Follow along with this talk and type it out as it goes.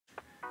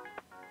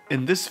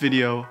In this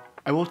video,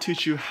 I will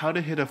teach you how to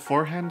hit a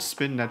forehand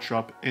spin net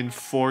drop in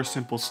 4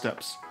 simple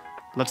steps.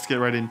 Let's get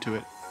right into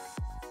it.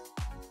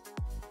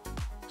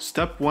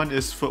 Step 1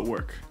 is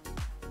footwork.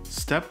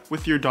 Step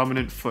with your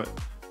dominant foot,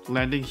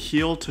 landing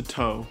heel to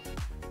toe.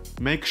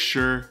 Make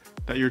sure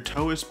that your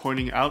toe is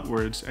pointing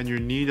outwards and your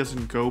knee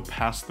doesn't go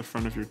past the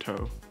front of your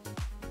toe.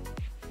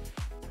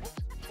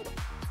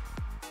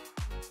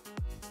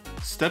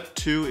 Step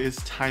 2 is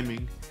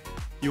timing.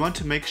 You want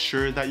to make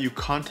sure that you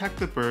contact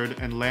the bird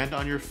and land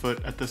on your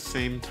foot at the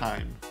same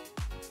time.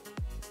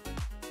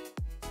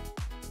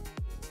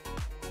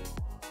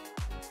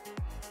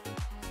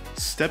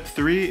 Step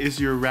 3 is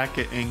your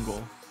racket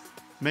angle.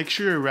 Make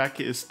sure your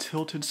racket is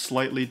tilted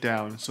slightly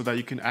down so that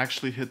you can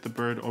actually hit the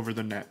bird over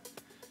the net.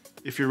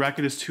 If your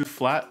racket is too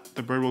flat,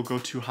 the bird will go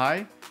too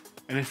high,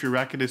 and if your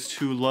racket is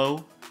too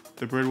low,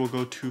 the bird will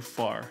go too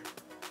far.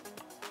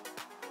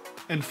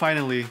 And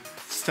finally,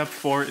 step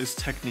 4 is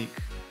technique.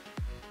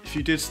 If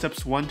you did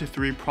steps 1 to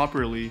 3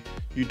 properly,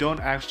 you don't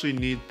actually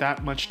need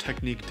that much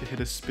technique to hit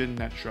a spin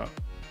net drop.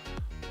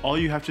 All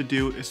you have to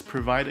do is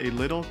provide a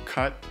little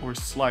cut or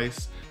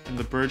slice and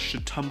the bird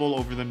should tumble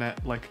over the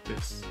net like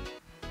this.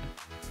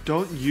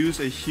 Don't use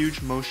a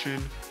huge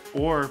motion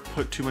or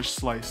put too much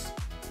slice.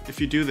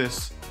 If you do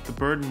this, the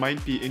bird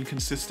might be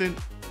inconsistent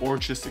or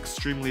just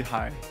extremely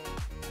high.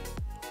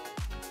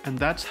 And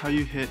that's how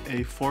you hit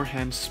a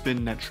forehand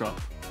spin net drop.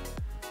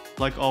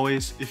 Like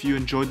always, if you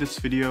enjoyed this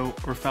video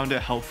or found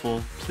it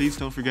helpful, please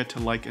don't forget to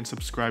like and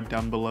subscribe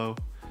down below.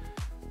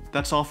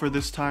 That's all for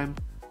this time.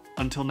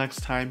 Until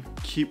next time,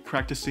 keep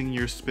practicing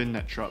your spin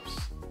net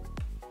drops.